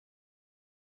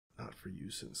for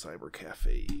use in cyber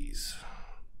cafes.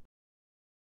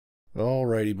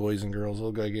 Alrighty, boys and girls,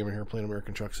 Little Guy Gamer here playing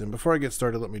American Truck Sim. Before I get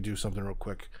started, let me do something real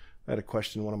quick. I had a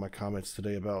question in one of my comments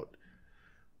today about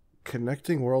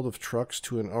connecting World of Trucks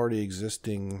to an already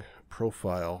existing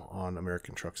profile on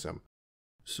American Truck Sim.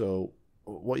 So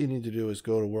what you need to do is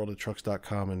go to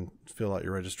worldoftrucks.com and fill out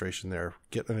your registration there.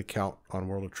 Get an account on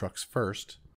World of Trucks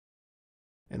first.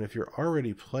 And if you're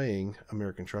already playing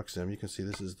American Truck Sim, you can see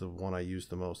this is the one I use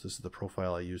the most. This is the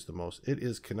profile I use the most. It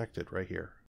is connected right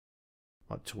here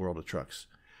to World of Trucks.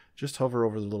 Just hover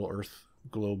over the little Earth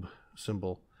globe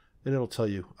symbol and it'll tell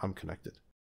you I'm connected.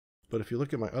 But if you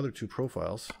look at my other two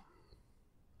profiles,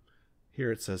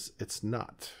 here it says it's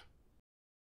not.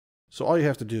 So all you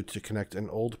have to do to connect an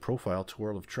old profile to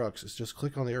World of Trucks is just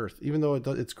click on the Earth. Even though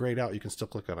it's grayed out, you can still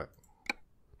click on it.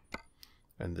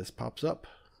 And this pops up.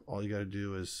 All you got to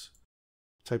do is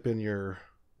type in your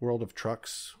World of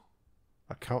Trucks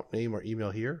account name or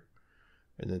email here,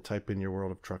 and then type in your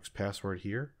World of Trucks password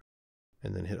here,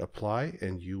 and then hit apply,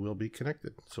 and you will be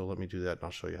connected. So let me do that, and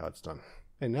I'll show you how it's done.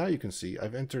 And now you can see I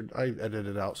edited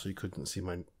it out so you couldn't see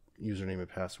my username and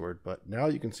password, but now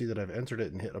you can see that I've entered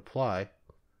it and hit apply.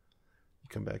 You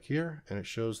come back here, and it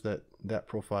shows that that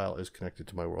profile is connected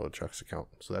to my World of Trucks account.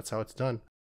 So that's how it's done.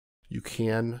 You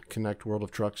can connect World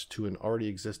of Trucks to an already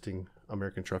existing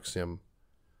American Truck Sim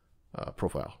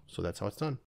profile. So that's how it's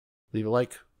done. Leave a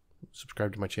like,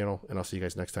 subscribe to my channel, and I'll see you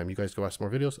guys next time. You guys go watch some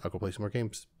more videos. I'll go play some more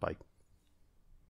games. Bye.